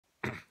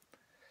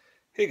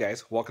Hey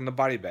guys, welcome to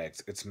Body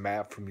Bags. It's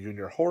Matt from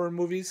Junior Horror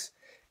Movies,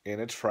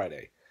 and it's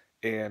Friday.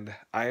 And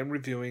I am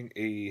reviewing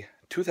a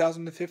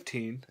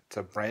 2015, it's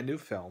a brand new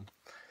film,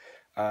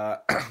 uh,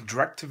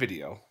 direct to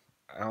video.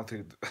 I don't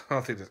think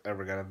there's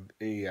ever got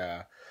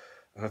an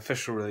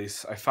official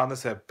release. I found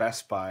this at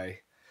Best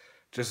Buy,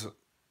 just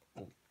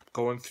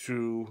going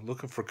through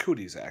looking for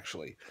cooties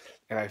actually,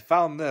 and I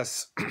found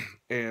this,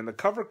 and the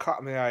cover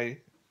caught my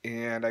eye,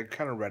 and I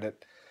kind of read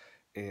it,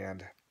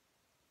 and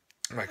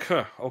I'm like,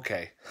 huh,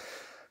 okay.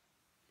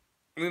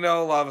 A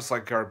lot of us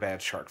like our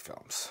bad shark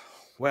films.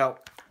 Well,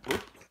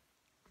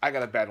 I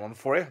got a bad one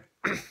for you.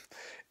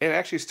 It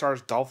actually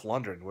stars Dolph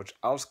Lundgren, which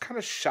I was kind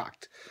of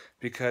shocked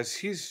because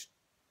he's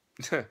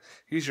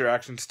he's your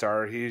action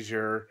star. He's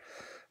your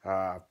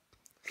uh,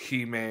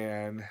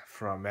 He-Man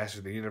from Masters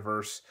of the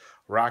Universe,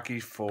 Rocky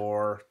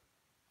Four.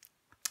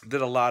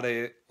 Did a lot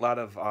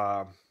of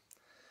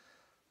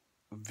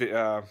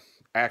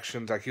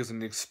actions, like he was in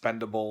the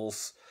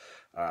Expendables.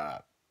 Uh,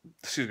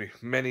 excuse me,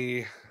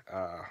 many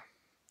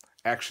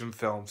action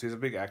films. He's a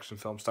big action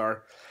film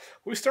star.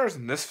 Well, he stars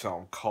in this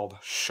film called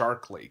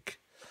Shark Lake.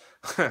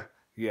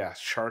 Yeah,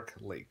 Shark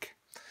Lake,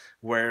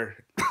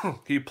 where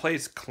he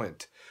plays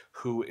Clint,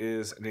 who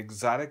is an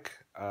exotic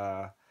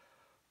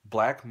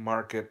black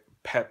market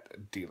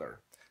pet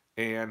dealer.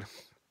 And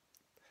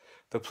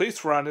the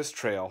police were on his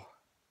trail,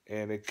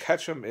 and they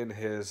catch him in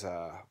his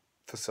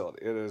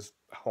facility, in his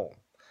home.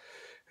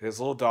 His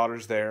little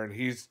daughter's there, and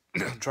he's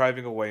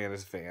driving away in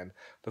his van.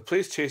 The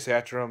police chase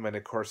after him, and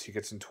of course, he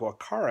gets into a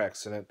car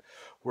accident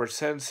where it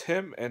sends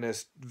him and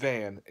his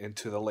van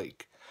into the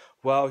lake.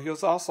 Well, he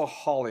was also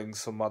hauling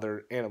some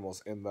other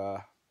animals in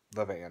the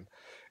van,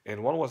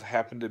 and one was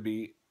happened to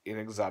be an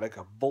exotic,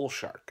 a bull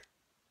shark.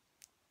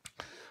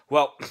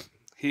 Well,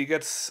 he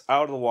gets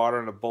out of the water,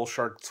 and a bull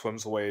shark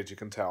swims away, as you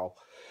can tell.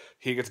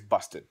 He gets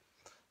busted,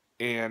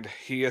 and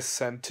he is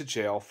sent to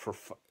jail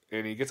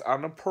and he gets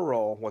on a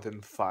parole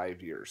within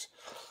 5 years.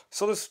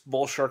 So this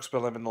bull shark's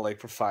been living in the lake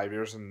for 5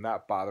 years and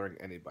not bothering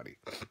anybody.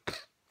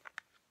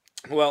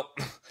 Well,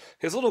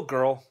 his little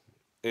girl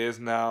is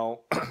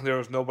now there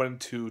was nobody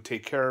to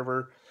take care of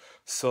her,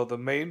 so the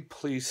main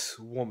police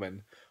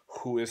woman,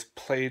 who is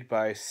played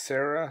by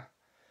Sarah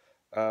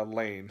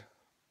Lane,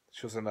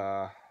 she was in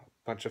a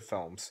bunch of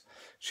films.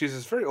 She's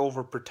this very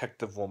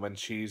overprotective woman.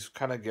 She's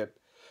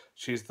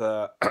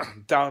the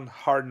down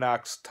hard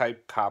knocks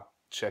type cop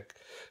chick,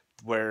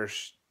 where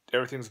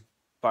everything's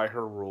by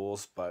her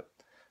rules, but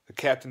the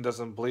captain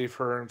doesn't believe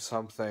her in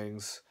some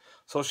things.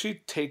 So she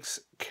takes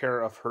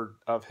care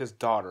of his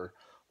daughter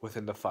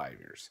within the 5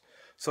 years.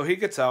 So he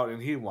gets out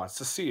and he wants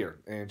to see her,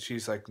 and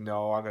she's like,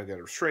 "No, I'm gonna get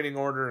a restraining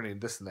order and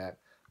this and that."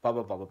 Blah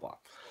blah blah blah blah.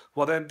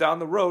 Well, then down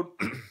the road,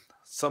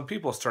 some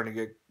people are starting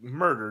to get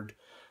murdered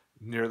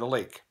near the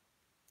lake.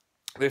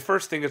 They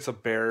first think it's a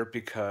bear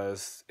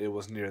because it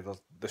was near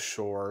the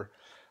shore.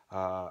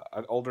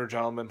 An older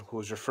gentleman who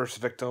was your first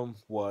victim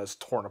was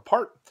torn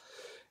apart.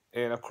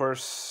 And of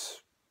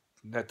course,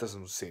 that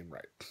doesn't seem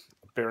right.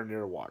 A bear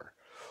near water.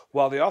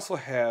 Well, they also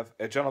have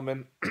a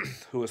gentleman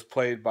who is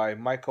played by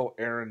Michael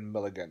Aaron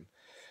Milligan.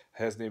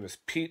 His name is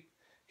Pete.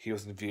 He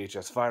was in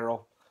VHS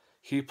Viral.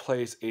 He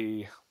plays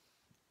a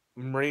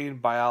marine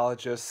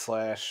biologist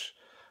slash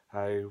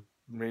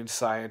marine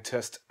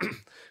scientist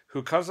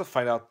who comes to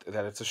find out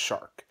that it's a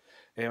shark.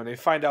 And when they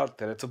find out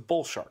that it's a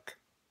bull shark,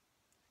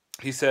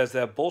 he says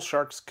that bull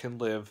sharks can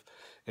live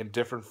in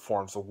different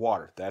forms of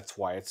water. That's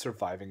why it's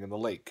surviving in the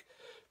lake,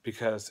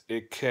 because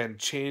it can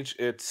change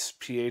its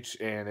pH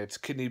and its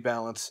kidney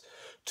balance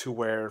to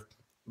where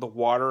the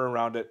water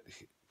around it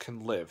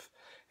can live.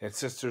 And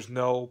since there's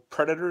no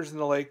predators in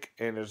the lake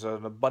and there's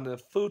an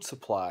abundant food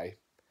supply,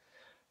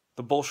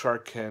 the bull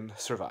shark can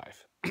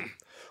survive.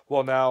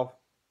 Well, now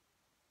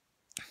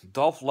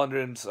Dolph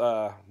Lundgren's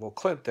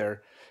Clint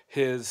there,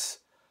 his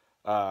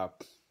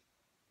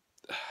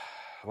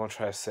I want to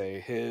try to say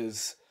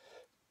his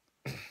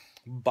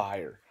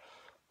buyer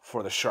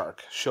for the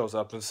shark shows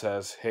up and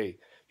says, "Hey,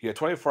 you have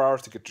 24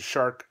 hours to get your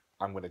shark.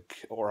 I'm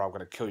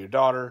gonna kill your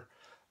daughter."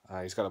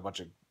 He's got a bunch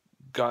of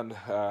gun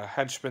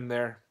henchmen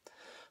there.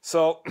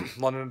 So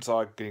London's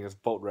all getting his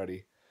boat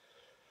ready.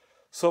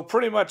 So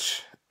pretty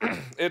much,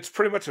 it's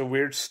pretty much a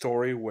weird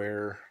story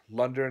where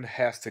London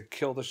has to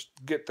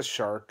get the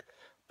shark,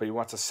 but he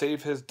wants to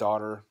save his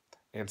daughter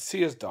and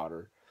see his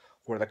daughter.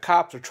 Where the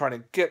cops are trying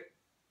to get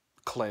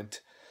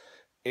Clint,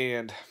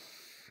 and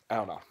I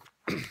don't know.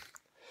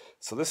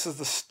 So that's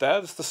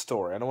the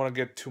story. I don't want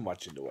to get too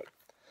much into it.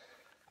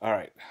 All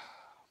right,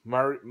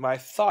 my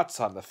thoughts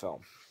on the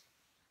film.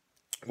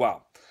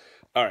 Wow.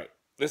 All right,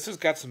 this has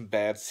got some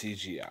bad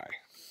CGI,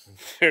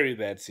 very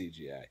bad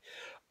CGI.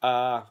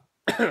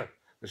 The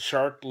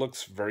shark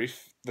looks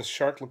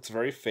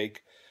very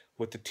fake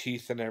with the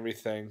teeth and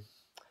everything.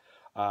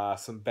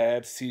 Some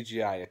bad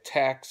CGI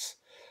attacks.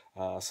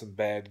 Some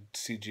bad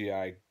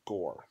CGI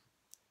gore.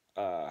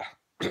 I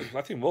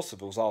think most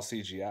of it was all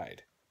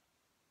CGI'd.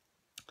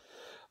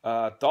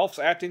 Dolph's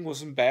acting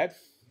wasn't bad.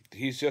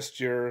 He's just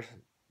your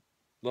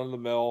run of the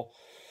mill,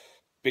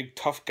 big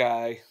tough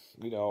guy.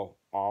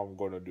 I'm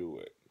gonna do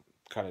it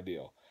kind of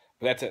deal.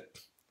 But that's it.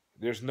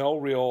 There's no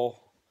real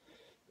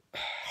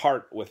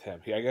heart with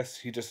him. I guess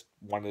he just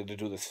wanted to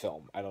do this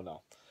film. I don't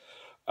know.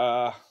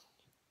 Uh,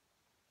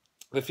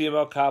 the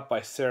female cop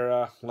by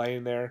Sarah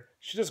Lane there.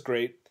 She does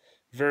great.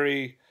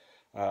 Very,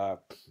 uh,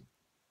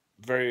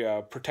 very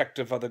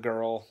protective of the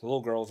girl. The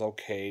little girl's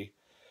okay,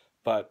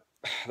 but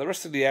the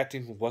rest of the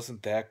acting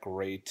wasn't that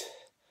great.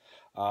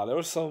 There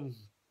was some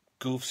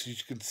goofs you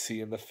could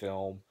see in the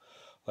film,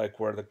 like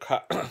where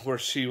where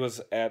she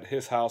was at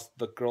his house,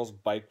 the girl's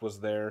bike was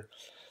there.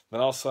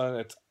 Then all of a sudden,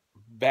 it's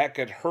back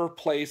at her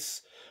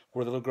place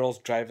where the little girl's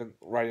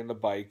riding the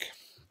bike.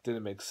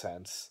 Didn't make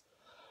sense.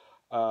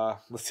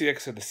 Let's see, like I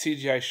said, the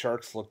CGI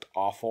sharks looked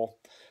awful.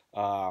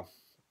 Uh,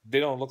 they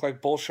don't look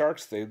like bull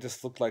sharks. They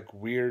just look like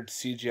weird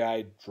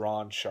CGI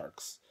drawn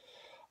sharks.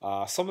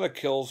 Some of the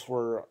kills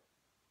were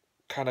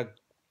kind of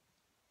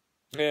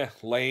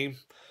lame.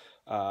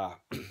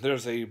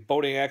 There's a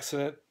boating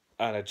accident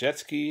on a jet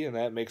ski, and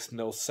that makes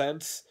no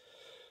sense.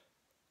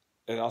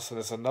 And also,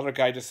 there's another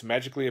guy just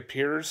magically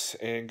appears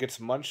and gets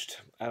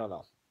munched. I don't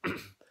know.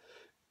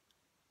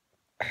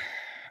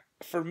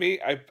 For me,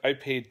 I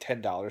paid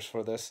 $10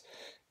 for this.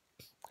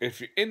 If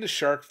you're into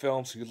shark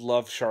films, you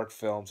love shark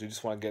films, you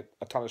just want to get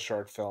a ton of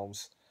shark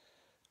films,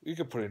 you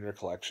can put it in your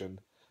collection.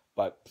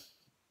 But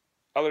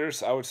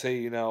others, I would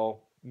say,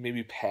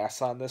 maybe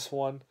pass on this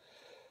one.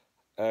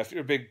 If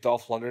you're a big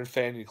Dolph Lundgren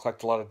fan, you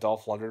collect a lot of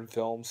Dolph Lundgren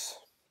films.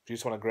 If you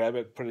just want to grab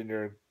it, put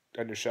it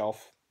on your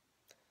shelf,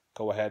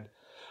 go ahead.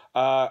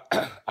 I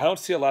don't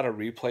see a lot of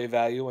replay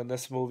value in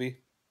this movie.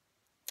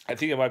 I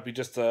think it might be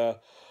just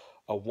a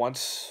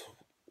once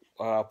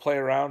play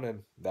around,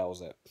 and that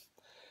was it.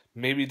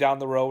 Maybe down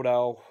the road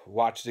I'll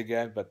watch it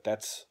again, but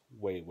that's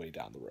way, way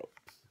down the road.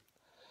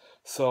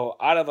 So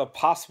out of a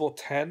possible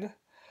 10,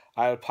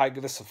 I would probably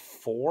give this a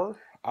 4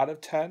 out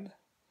of 10.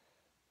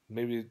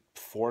 Maybe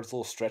 4 is a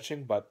little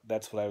stretching, but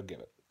that's what I would give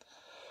it.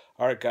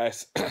 All right,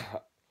 guys.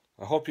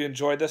 I hope you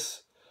enjoyed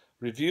this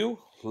review.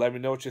 Let me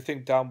know what you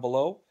think down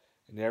below.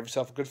 And you have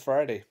yourself a good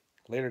Friday.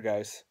 Later,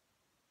 guys.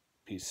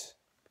 Peace.